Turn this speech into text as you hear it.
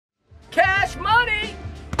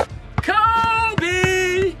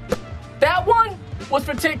What's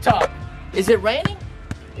for TikTok? Is it raining?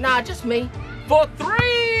 Nah, just me. For 3!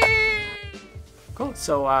 Cool.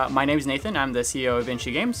 So my name is Nathan. I'm the CEO of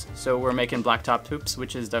Vinci Games. So we're making Blacktop Hoops,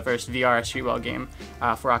 which is the first VR streetball game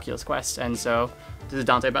for Oculus Quest. And so this is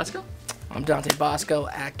Dante Basco. I'm Dante Basco,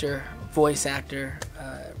 actor, voice actor,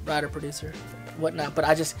 writer, producer, whatnot. But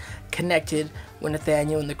I just connected with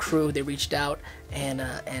Nathaniel and the crew. They reached out, and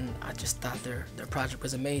I just thought their project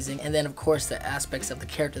was amazing. And then, of course, the aspects of the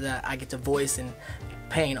character that I get to voice and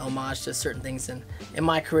paying homage to certain things in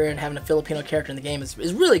my career, and having a Filipino character in the game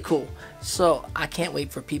is really cool. So I can't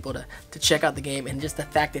wait for people to check out the game, and just the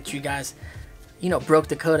fact that you guys, you know, broke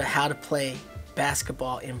the code of how to play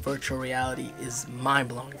basketball in virtual reality is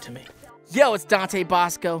mind-blowing to me. Yo, it's Dante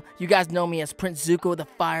Basco. You guys know me as Prince Zuko of the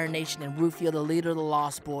Fire Nation and Rufio, the leader of the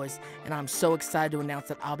Lost Boys, and I'm so excited to announce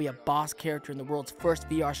that I'll be a boss character in the world's first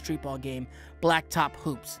VR streetball game, Blacktop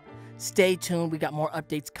Hoops. Stay tuned, we got more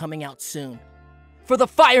updates coming out soon. For the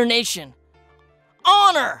Fire Nation,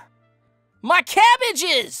 honor my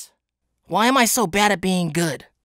cabbages! Why am I so bad at being good?